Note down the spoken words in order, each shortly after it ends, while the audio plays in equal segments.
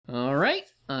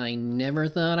Alright, I never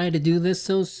thought I'd do this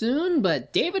so soon,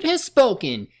 but David has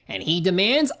spoken, and he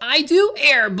demands I do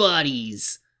Air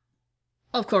Buddies!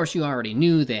 Of course you already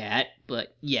knew that,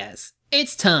 but yes,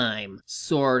 it's time,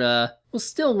 sorta. Was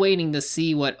still waiting to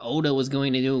see what Oda was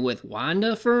going to do with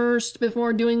Wanda first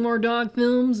before doing more dog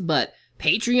films, but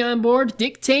Patreon board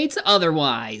dictates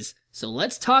otherwise. So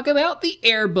let's talk about the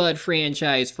Air Bud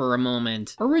franchise for a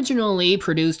moment. Originally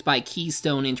produced by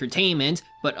Keystone Entertainment,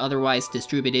 but otherwise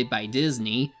distributed by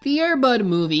Disney, the Air Bud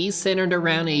movies centered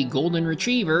around a golden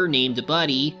retriever named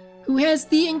Buddy, who has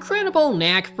the incredible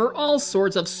knack for all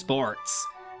sorts of sports.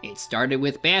 It started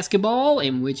with basketball,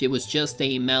 in which it was just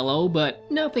a mellow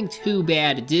but nothing too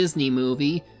bad Disney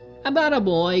movie about a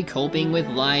boy coping with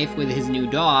life with his new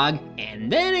dog,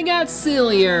 and then it got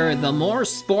sillier the more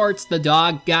sports the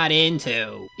dog got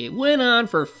into. It went on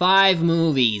for 5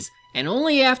 movies, and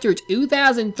only after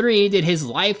 2003 did his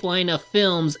lifeline of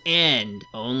films end,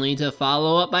 only to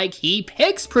follow up by Keep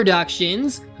Hicks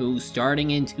Productions, who starting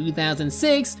in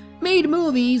 2006 made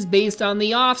movies based on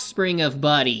the offspring of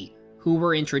Buddy, who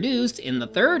were introduced in the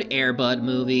 3rd Air Bud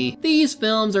movie. These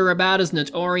films are about as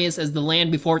notorious as the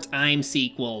Land Before Time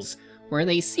sequels, where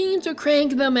they seem to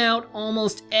crank them out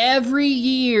almost every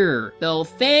year, though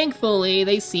thankfully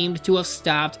they seemed to have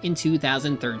stopped in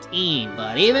 2013.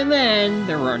 But even then,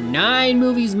 there were 9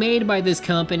 movies made by this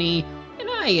company, and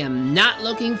I am not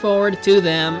looking forward to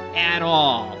them at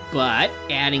all. But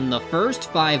adding the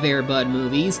first 5 Air Bud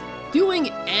movies,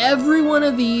 doing every one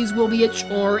of these will be a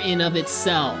chore in of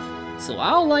itself. So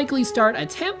I'll likely start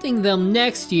attempting them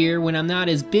next year when I'm not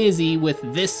as busy with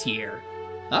this year.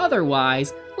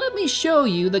 Otherwise, let me show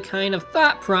you the kind of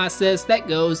thought process that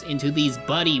goes into these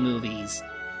Buddy movies.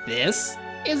 This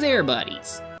is Air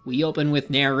Buddies. We open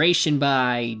with narration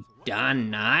by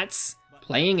Don Knotts,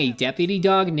 playing a deputy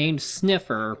dog named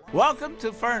Sniffer. Welcome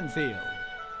to Fernfield,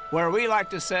 where we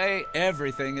like to say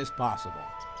everything is possible.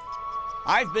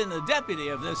 I've been the deputy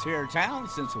of this here town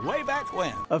since way back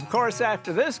when. Of course,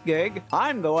 after this gig,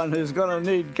 I'm the one who's gonna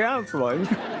need counseling.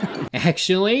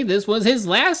 Actually, this was his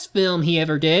last film he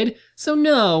ever did, so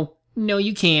no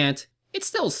you can't. It's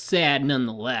still sad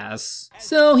nonetheless.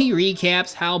 So he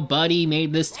recaps how Buddy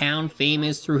made this town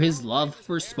famous through his love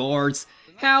for sports,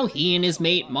 how he and his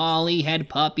mate Molly had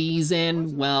puppies,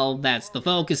 and well, that's the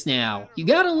focus now. You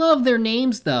gotta love their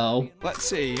names though. Let's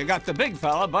see, you got the big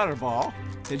fella, Butterball.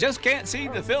 You just can't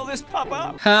seem to fill this pup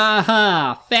up. Ha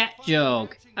ha, fat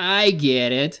joke. I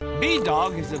get it.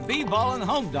 B-Dog is a b-ballin'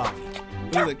 home doggy,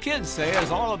 who the kids say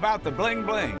is all about the bling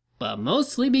bling. But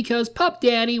mostly because Pup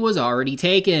Daddy was already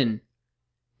taken.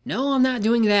 No, I'm not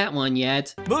doing that one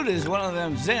yet. Buddha's one of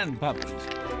them Zen puppies.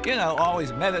 You know,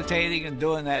 always meditating and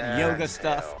doing that yoga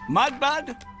stuff.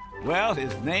 Mudbud? Well,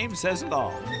 his name says it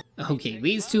all. Okay,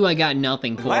 these two I got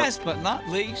nothing for. Last but not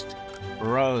least,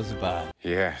 Rosebud.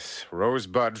 Yes,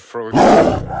 Rosebud frozen.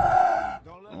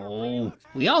 Oh.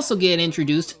 We also get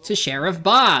introduced to Sheriff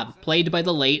Bob, played by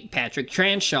the late Patrick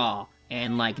Transhaw.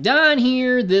 And like Don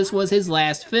here, this was his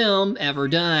last film ever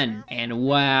done. And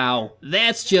wow,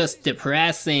 that's just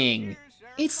depressing.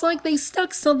 It's like they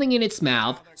stuck something in its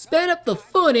mouth, sped up the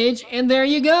footage, and there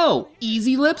you go.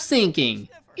 Easy lip syncing.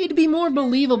 It'd be more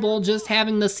believable just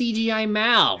having the CGI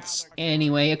mouths.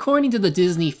 Anyway, according to the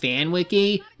Disney Fan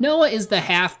Wiki, Noah is the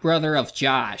half-brother of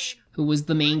Josh, who was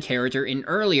the main character in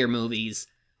earlier movies,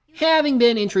 having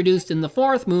been introduced in the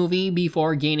 4th movie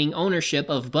before gaining ownership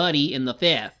of Buddy in the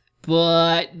 5th.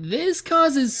 But this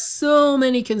causes so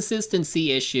many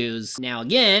consistency issues. Now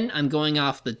again, I'm going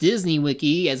off the Disney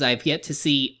Wiki as I've yet to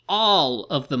see all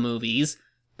of the movies.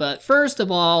 But first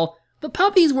of all, the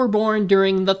puppies were born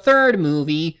during the 3rd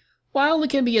movie, while it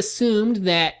can be assumed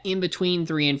that in between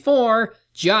 3 and 4,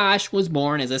 Josh was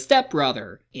born as a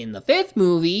stepbrother. In the 5th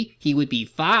movie, he would be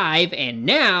 5, and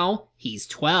now he's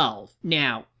 12.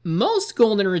 Now, most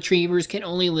golden retrievers can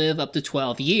only live up to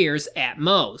 12 years at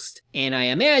most, and I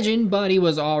imagine Buddy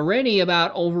was already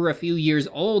about over a few years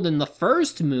old in the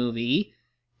 1st movie,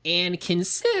 and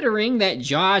considering that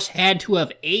Josh had to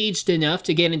have aged enough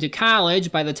to get into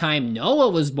college by the time Noah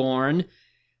was born,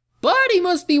 Buddy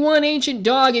must be one ancient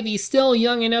dog if he's still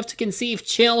young enough to conceive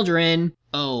children.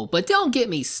 Oh, but don't get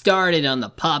me started on the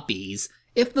puppies.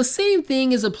 If the same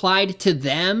thing is applied to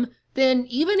them, then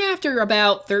even after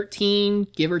about 13,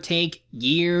 give or take,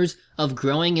 years of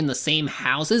growing in the same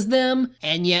house as them,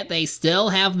 and yet they still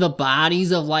have the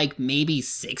bodies of like maybe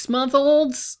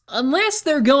 6-month-olds? Unless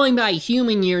they're going by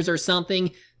human years or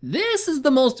something, this is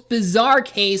the most bizarre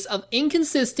case of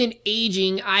inconsistent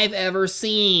aging I've ever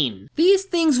seen. These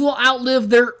things will outlive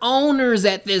their owners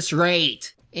at this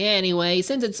rate. Anyway,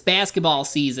 since it's basketball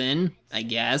season, I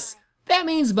guess, That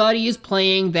means Buddy is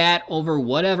playing that over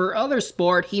whatever other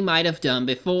sport he might have done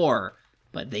before.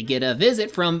 But they get a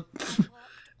visit from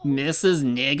Mrs.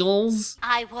 Niggles.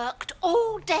 I worked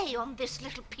all day on this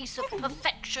little piece of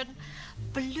perfection.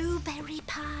 Blueberry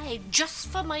pie, just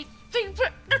for my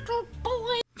favorite little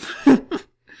boy.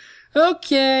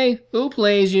 Okay, who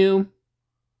plays you?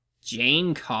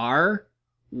 Jane Carr?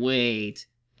 Wait,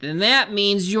 then that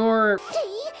means you're... See?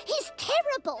 He's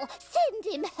terrible. Send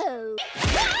him home.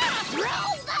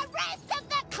 Roll the rest of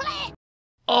the clip!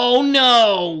 Oh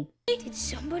no! Did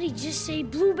somebody just say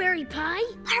blueberry pie?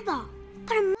 Butterball.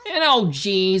 Butterball. And oh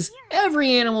geez,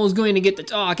 every animal is going to get to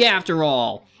talk after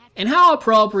all. And how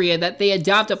appropriate that they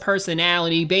adopt a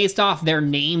personality based off their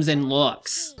names and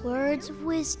looks. Words of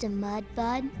wisdom,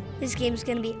 Mudbud. This game's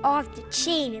gonna be off the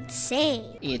chain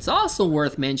insane. It's also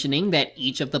worth mentioning that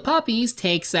each of the puppies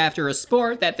takes after a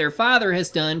sport that their father has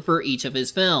done for each of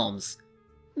his films.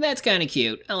 That's kinda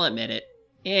cute, I'll admit it.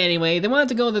 Anyway, they want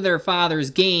to go to their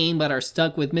father's game but are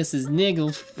stuck with Mrs.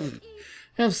 Niggles.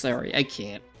 I'm sorry, I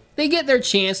can't. They get their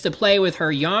chance to play with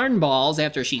her yarn balls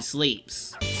after she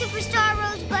sleeps. Superstar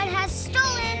Rosebud has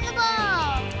stolen the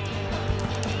ball.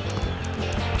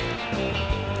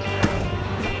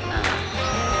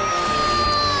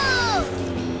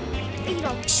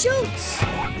 Adolf shoots!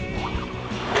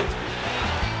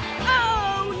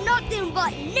 Oh, nothing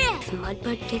but net! If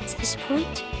Mudbud gets this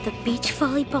point, the Beach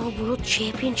Volleyball World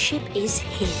Championship is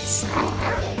his.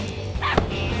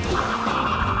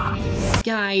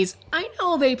 Guys, I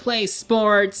know they play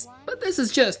sports, but this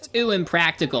is just too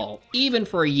impractical, even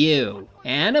for you.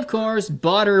 And of course,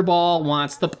 Butterball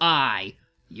wants the pie.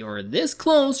 You're this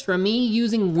close from me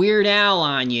using Weird Al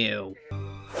on you.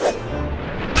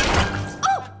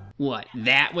 What,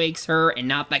 that wakes her and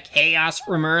not the chaos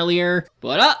from earlier?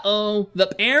 But uh-oh, the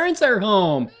parents are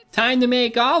home. Time to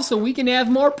make off so we can have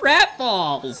more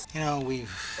pratfalls. You know, we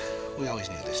always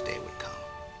knew this day would come.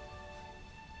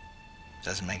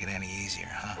 Doesn't make it any easier,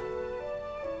 huh?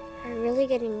 Are you really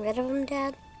getting rid of him,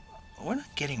 Dad? We're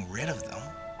not getting rid of them.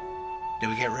 Did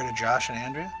we get rid of Josh and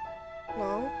Andrea?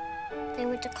 No. They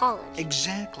went to college.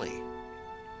 Exactly.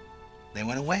 They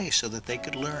went away so that they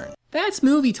could learn. That's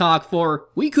movie talk for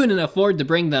we couldn't afford to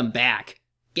bring them back.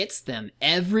 Gets them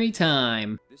every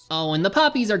time. Oh, and the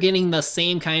puppies are getting the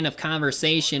same kind of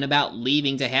conversation about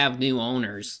leaving to have new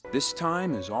owners. This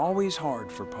time is always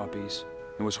hard for puppies.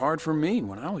 It was hard for me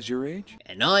when I was your age.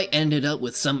 And I ended up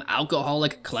with some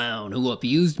alcoholic clown who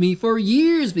abused me for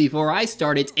years before I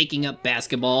started taking up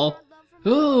basketball.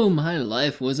 Oh, my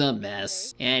life was a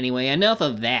mess. Anyway, enough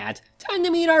of that. Time to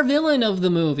meet our villain of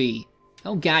the movie.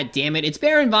 Oh god damn it, it's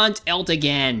Baron von Telt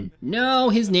again. No,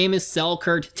 his name is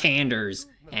Selkirk Tanders,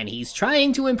 and he's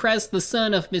trying to impress the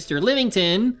son of Mr.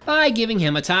 Livington by giving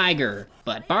him a tiger.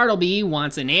 But Bartleby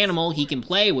wants an animal he can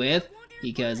play with,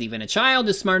 because even a child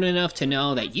is smart enough to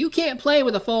know that you can't play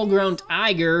with a full-grown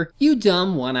tiger, you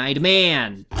dumb one-eyed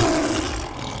man.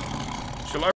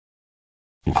 Shall I?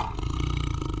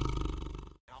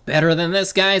 Better than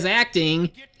this guy's acting.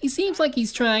 He seems like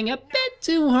he's trying a bit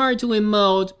too hard to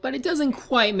emote, but it doesn't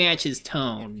quite match his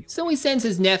tone. So he sends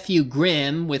his nephew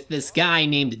Grim with this guy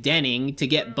named Denning to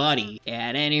get Buddy.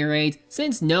 At any rate,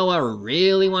 since Noah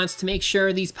really wants to make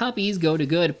sure these puppies go to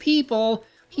good people,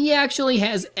 he actually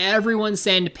has everyone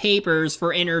send papers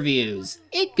for interviews.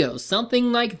 It goes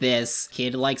something like this.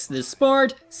 Kid likes this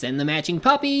sport, send the matching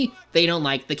puppy, they don't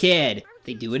like the kid.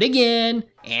 They do it again,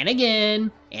 and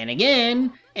again, and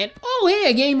again, and oh hey,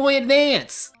 a Game Boy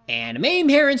Advance! And main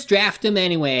parents draft him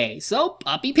anyway, so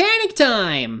puppy panic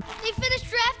time! They finished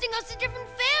drafting us to different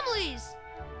families!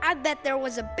 I bet there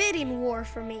was a bidding war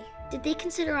for me. Did they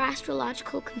consider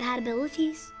astrological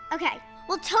compatibilities? Okay,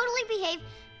 we'll totally behave,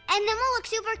 and then we'll look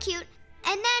super cute,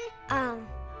 and then,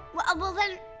 well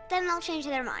then they'll change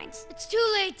their minds. It's too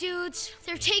late, dudes.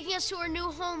 They're taking us to our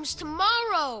new homes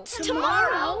tomorrow.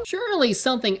 Tomorrow? Surely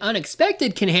something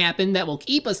unexpected can happen that will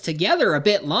keep us together a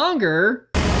bit longer.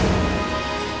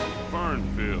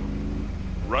 Farnfield.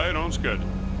 Right on schedule.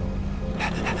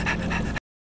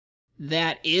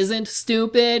 That isn't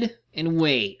stupid. And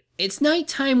wait, it's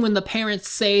nighttime when the parents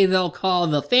say they'll call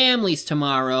the families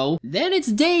tomorrow. Then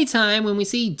it's daytime when we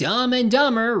see Dumb and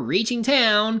Dumber reaching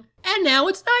town. And now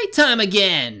it's nighttime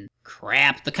again.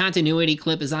 Crap, the continuity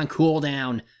clip is on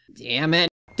cooldown. Damn it.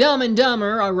 Dumb and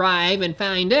Dumber arrive and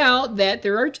find out that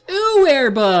there are 2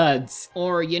 Airbuds.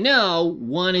 Or, you know,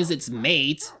 one is its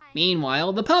mate.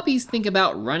 Meanwhile, the puppies think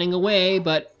about running away,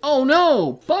 but oh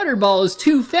no! Butterball is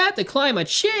too fat to climb a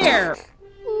chair!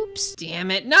 Oops. Damn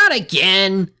it, not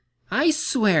again! I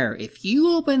swear, if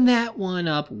you open that one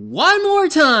up one more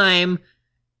time...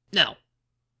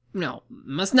 No,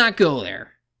 must not go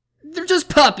there. They're just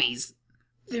puppies.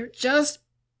 They're just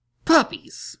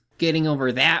puppies. Getting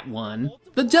over that one,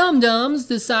 the Dum-Dums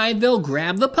decide they'll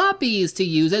grab the puppies to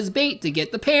use as bait to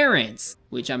get the parents,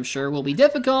 which I'm sure will be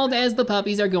difficult as the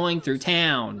puppies are going through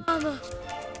town.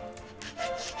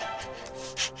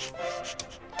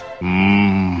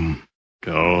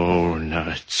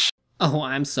 Donuts. Oh,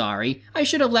 I'm sorry. I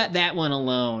should have let that one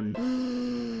alone.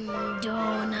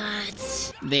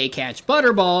 Donuts. They catch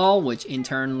Butterball, which in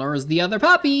turn lures the other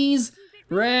puppies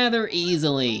rather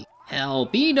easily. Hell,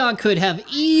 B-Dog could have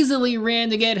easily ran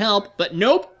to get help, but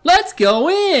nope, let's go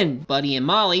in! Buddy and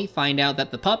Molly find out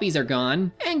that the puppies are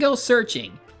gone and go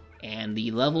searching. And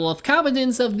the level of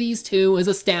competence of these two is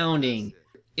astounding.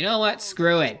 You know what,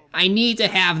 screw it. I need to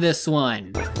have this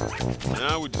one.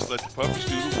 Now we just let the puppies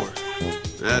do the work.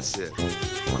 That's it.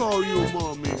 Call you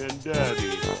mommy and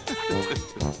daddy.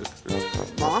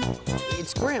 Mom,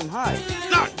 it's Grim. Hi.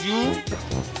 Not you!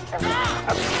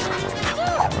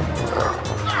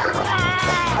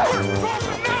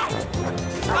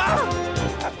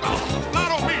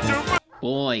 Not on me, dude!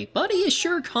 Boy, Buddy is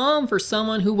sure calm for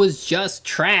someone who was just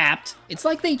trapped. It's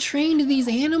like they trained these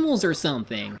animals or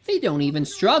something. They don't even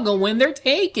struggle when they're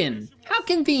taken. How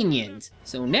convenient.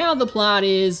 So now the plot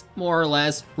is, more or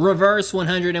less, reverse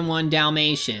 101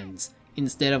 Dalmatians.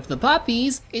 Instead of the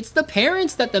puppies, it's the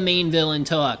parents that the main villain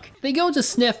took. They go to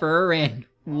Sniffer and,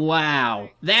 wow,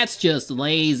 that's just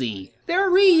lazy. They're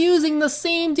reusing the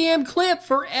same damn clip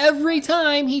for every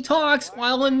time he talks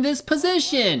while in this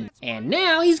position. And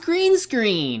now he's green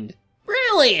screened.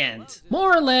 Brilliant!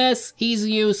 More or less, he's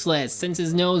useless since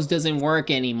his nose doesn't work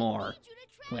anymore.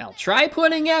 Well, try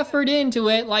putting effort into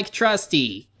it like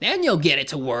Trusty. Then you'll get it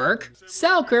to work.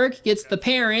 Selkirk gets the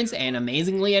parents, and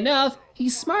amazingly enough,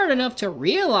 he's smart enough to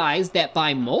realize that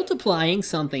by multiplying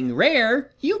something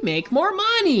rare, you make more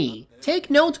money. Take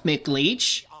note,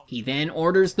 McLeach. He then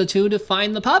orders the two to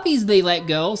find the puppies they let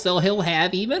go so he'll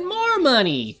have even more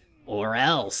money. Or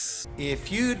else. If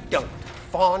you don't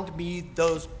find me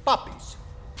those puppies,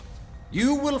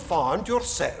 you will find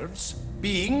yourselves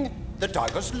being the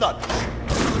tiger's lunch.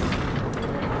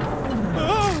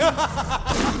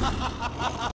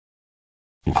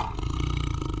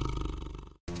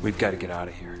 We've got to get out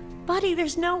of here. Buddy,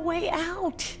 there's no way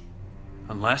out.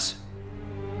 Unless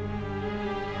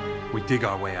we dig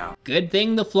our way out. Good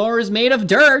thing the floor is made of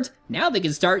dirt. Now they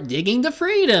can start digging to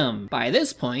freedom. By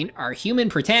this point, our human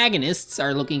protagonists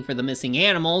are looking for the missing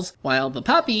animals, while the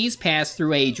puppies pass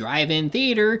through a drive-in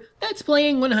theater that's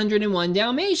playing 101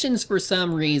 Dalmatians for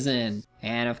some reason.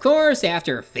 And of course,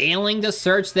 after failing to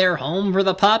search their home for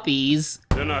the puppies...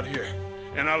 They're not here,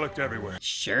 and I looked everywhere.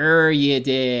 Sure you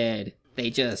did. They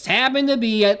just happened to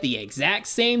be at the exact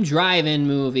same drive-in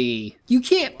movie. You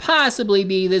can't possibly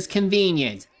be this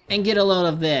convenient. And get a load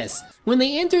of this. When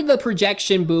they entered the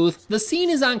projection booth, the scene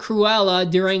is on Cruella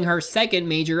during her second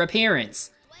major appearance.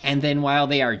 And then while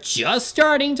they are just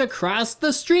starting to cross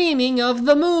the streaming of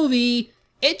the movie,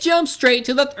 it jumps straight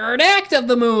to the third act of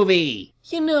the movie.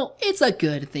 You know, it's a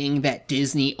good thing that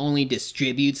Disney only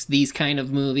distributes these kind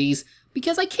of movies,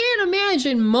 because I can't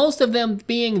imagine most of them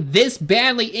being this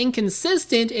badly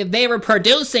inconsistent if they were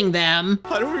producing them.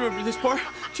 I don't remember this part.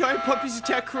 Giant puppies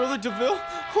attack Cruella DeVille?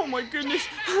 Oh my goodness.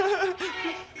 Go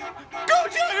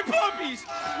giant puppies!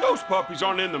 Those puppies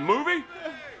aren't in the movie.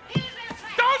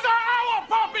 Those are our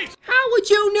puppies! How would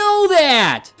you know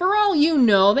that? For all you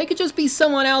know, they could just be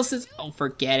someone else's... Oh,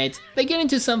 forget it. They get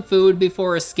into some food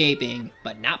before escaping,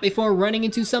 but not before running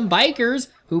into some bikers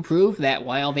who prove that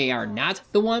while they are not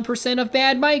the 1% of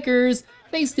bad bikers,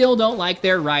 they still don't like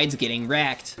their rides getting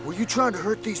wrecked. Were you trying to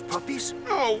hurt these puppies?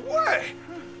 No way!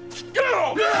 Get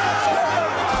off!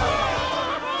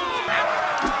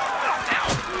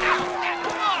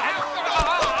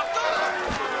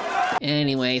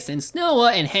 Anyway, since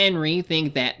Noah and Henry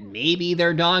think that maybe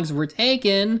their dogs were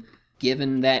taken,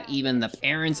 given that even the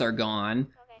parents are gone,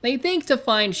 they think to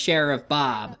find Sheriff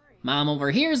Bob. Mom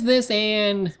overhears this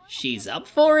and she's up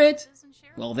for it.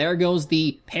 Well, there goes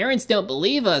the parents don't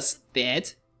believe us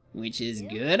bit, which is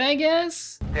good, I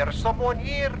guess? There's someone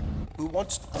here who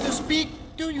wants to speak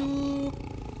to you.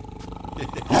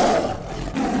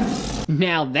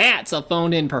 Now that's a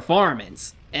phoned-in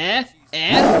performance.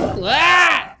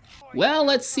 Ah! Well,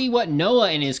 let's see what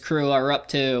Noah and his crew are up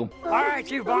to. All right,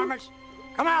 you varmints.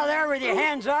 Come out there with your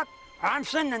hands up, or I'm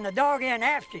sending the dog in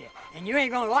after you, and you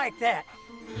ain't gonna like that.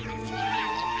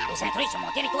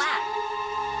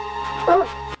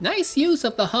 Nice use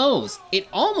of the hose. It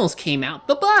almost came out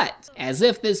the butt. As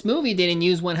if this movie didn't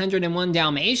use 101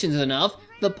 Dalmatians enough,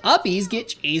 the puppies get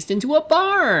chased into a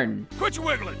barn. Quit your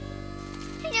wiggling.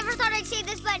 I never thought I'd say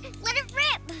this, but let it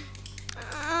rip.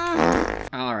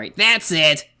 Alright, that's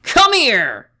it. Come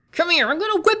here! Come here, I'm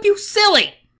gonna whip you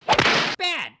silly!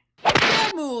 Bad!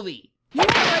 Bad movie! You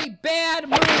are a bad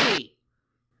movie!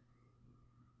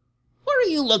 What are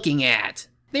you looking at?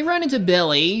 They run into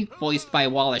Billy, voiced by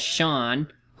Wallace Shawn,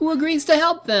 who agrees to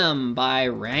help them by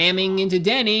ramming into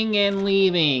Denning and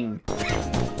leaving.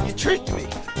 You tricked me.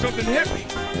 Something hit me.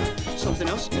 Something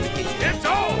else is gonna hit you. It's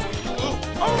all!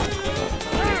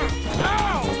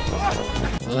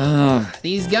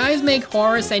 These guys make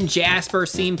Horace and Jasper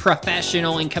seem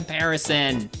professional in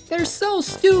comparison. They're so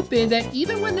stupid that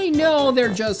even when they know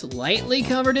they're just lightly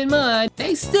covered in mud,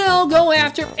 they still go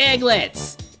after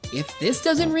Egglets. If this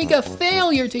doesn't reek of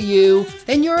failure to you,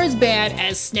 then you're as bad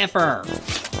as Sniffer.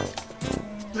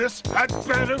 This had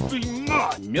better be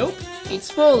mud! Nope,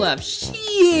 it's full of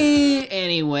shit.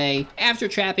 Anyway, after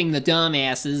trapping the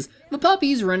dumbasses, the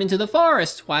puppies run into the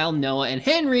forest while Noah and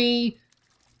Henry...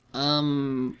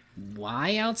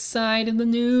 why outside in the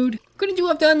nude? Couldn't you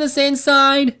have done this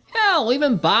inside? Hell,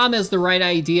 even Bob has the right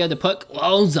idea to put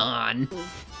clothes on.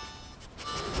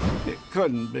 It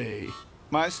couldn't be.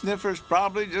 My Sniffer's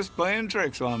probably just playing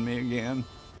tricks on me again.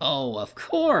 Oh, of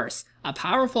course. A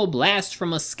powerful blast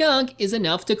from a skunk is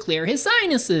enough to clear his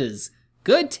sinuses.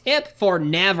 Good tip for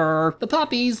never. The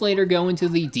puppies later go into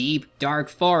the deep, dark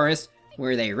forest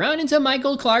where they run into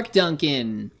Michael Clark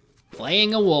Duncan,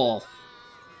 playing a wolf.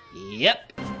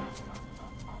 Yep.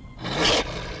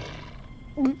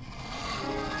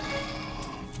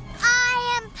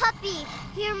 I am Puppy.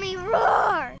 Hear me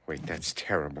roar. Wait, that's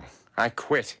terrible. I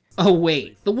quit. Oh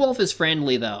wait, the wolf is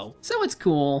friendly though, so it's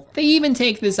cool. They even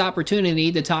take this opportunity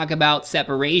to talk about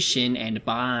separation and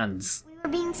bonds. We were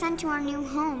being sent to our new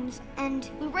homes, and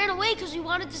We ran away because we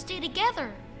wanted to stay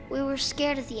together. we were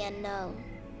scared at the end, though.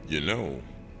 You know,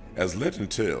 as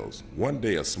legend tells, one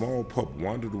day a small pup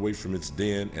wandered away from its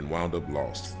den and wound up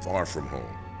lost, far from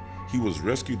home. He was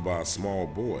rescued by a small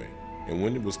boy, and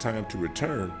when it was time to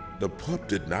return, the pup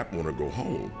did not want to go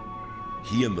home.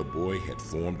 He and the boy had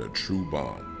formed a true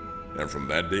bond, and from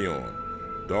that day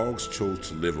on, dogs chose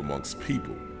to live amongst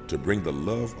people to bring the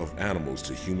love of animals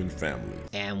to human families.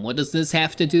 And what does this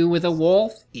have to do with a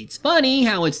wolf? It's funny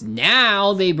how it's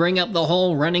now they bring up the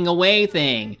whole running away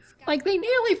thing. Like they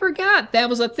nearly forgot that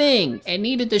was a thing and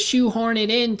needed to shoehorn it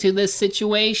into this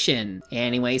situation.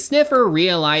 Anyway, Sniffer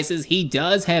realizes he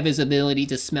does have his ability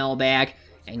to smell back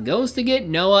and goes to get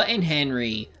Noah and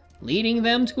Henry, leading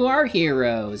them to our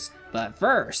heroes. But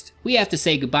first, we have to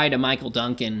say goodbye to Michael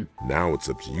Duncan. Now it's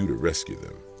up to you to rescue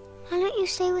them. Why don't you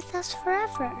stay with us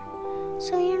forever,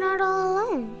 so you're not all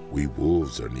alone? We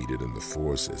wolves are needed in the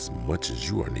forest as much as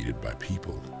you are needed by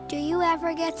people. Do you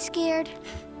ever get scared?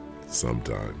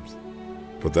 Sometimes.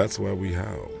 But that's why we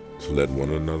howl, to let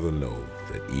one another know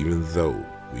that even though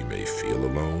we may feel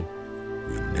alone,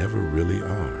 we never really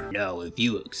are. Now, if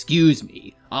you excuse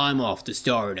me, I'm off to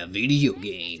star in a video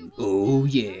game. Oh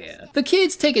yeah. The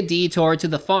kids take a detour to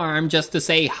the farm just to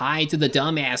say hi to the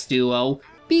dumbass duo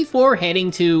before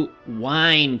heading to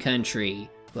wine country.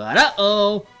 But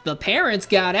uh-oh, the parents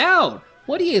got out.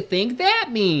 What do you think that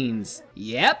means?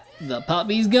 Yep, the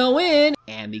puppies go in,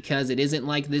 and because it isn't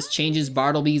like this changes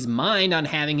Bartleby's mind on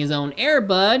having his own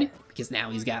Airbud, because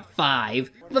now he's got 5,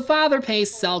 the father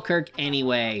pays Selkirk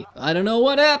anyway. I don't know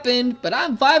what happened, but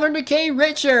I'm 500k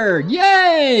richer,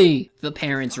 yay! The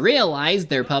parents realize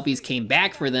their puppies came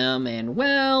back for them, and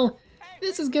well,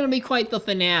 this is gonna be quite the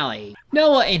finale.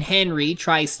 Noah and Henry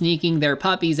try sneaking their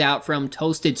puppies out from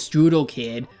Toasted Strudel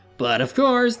Kid, but of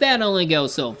course, that only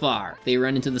goes so far. They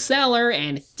run into the cellar,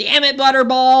 and damn it,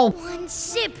 Butterball! One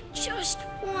sip, just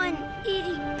one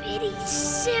itty bitty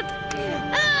sip.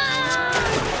 Ah!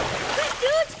 Quick,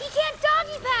 dudes, he can't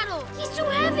doggy paddle. He's too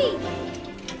heavy.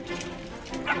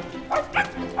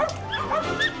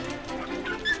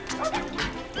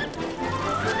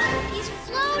 He's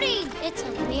floating. It's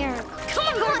a miracle. Come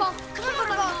on, Butterball. Come on,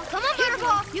 Butterball. Come on,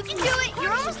 Butterball. You can do it.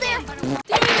 You're almost there.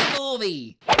 Damn it,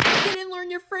 movie! You didn't learn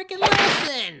your frickin'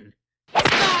 lesson!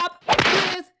 Stop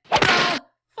with the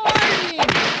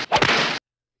farting!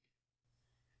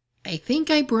 I think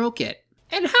I broke it.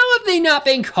 And how have they not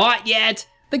been caught yet?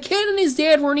 The kid and his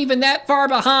dad weren't even that far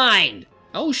behind.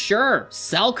 Oh sure,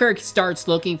 Selkirk starts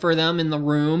looking for them in the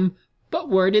room, but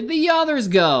where did the others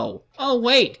go? Oh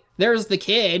wait, there's the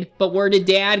kid, but where did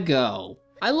dad go?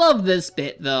 I love this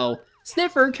bit though.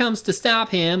 Sniffer comes to stop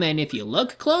him, and if you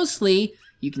look closely,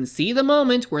 you can see the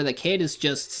moment where the kid is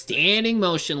just standing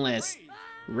motionless.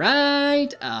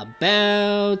 Right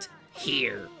about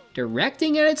here.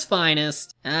 Directing at its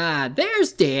finest. Ah,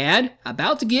 there's Dad,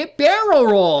 about to get barrel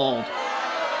rolled.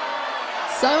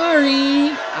 Sorry,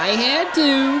 I had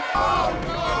to.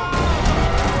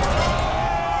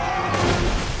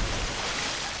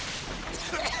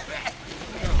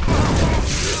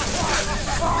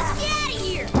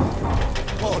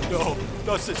 no,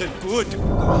 this isn't good.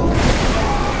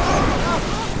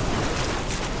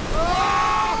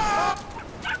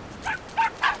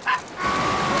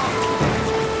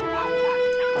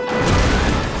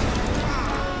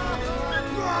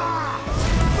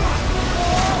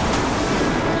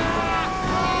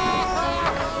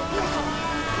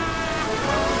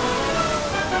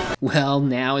 Well,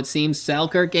 now it seems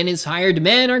Selkirk and his hired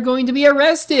men are going to be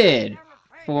arrested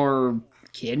for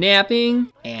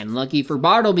kidnapping. And lucky for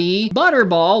Bartleby,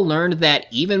 Butterball learned that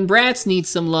even Bratz needs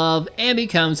some love and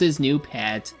becomes his new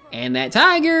pet. And that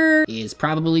tiger is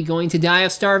probably going to die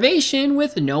of starvation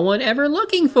with no one ever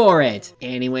looking for it.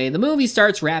 Anyway, the movie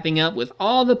starts wrapping up with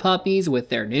all the puppies with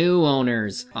their new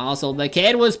owners. Also, the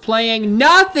kid was playing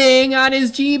nothing on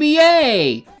his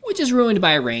GBA, which is ruined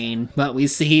by rain, but we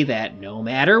see that no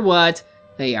matter what,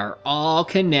 they are all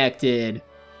connected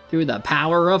through the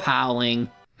power of howling.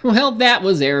 Well, that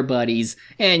was Air Buddies,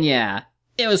 and yeah,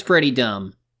 it was pretty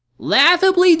dumb.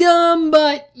 Laughably dumb,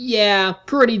 but yeah,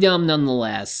 pretty dumb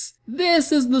nonetheless.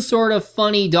 This is the sort of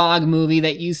funny dog movie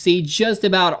that you see just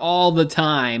about all the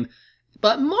time,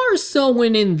 but more so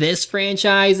when in this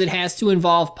franchise it has to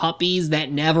involve puppies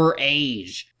that never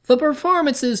age. The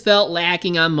performances felt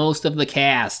lacking on most of the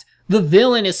cast, the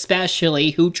villain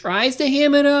especially, who tries to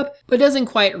ham it up but doesn't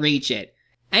quite reach it.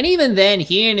 And even then,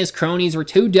 he and his cronies were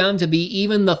too dumb to be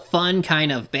even the fun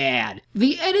kind of bad.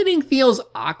 The editing feels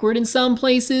awkward in some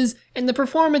places, and the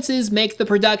performances make the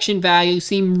production value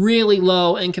seem really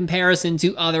low in comparison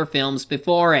to other films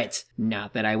before it.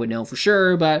 Not that I would know for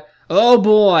sure, but oh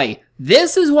boy,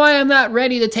 this is why I'm not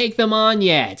ready to take them on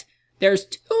yet. There's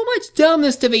too much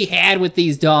dumbness to be had with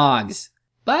these dogs.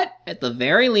 But at the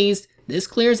very least, this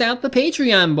clears out the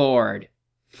Patreon board.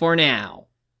 For now.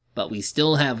 But we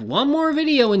still have one more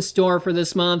video in store for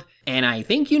this month, and I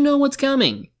think you know what's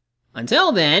coming.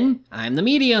 Until then, I'm the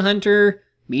Media Hunter.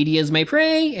 Media's my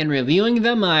prey, and reviewing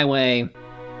them my way.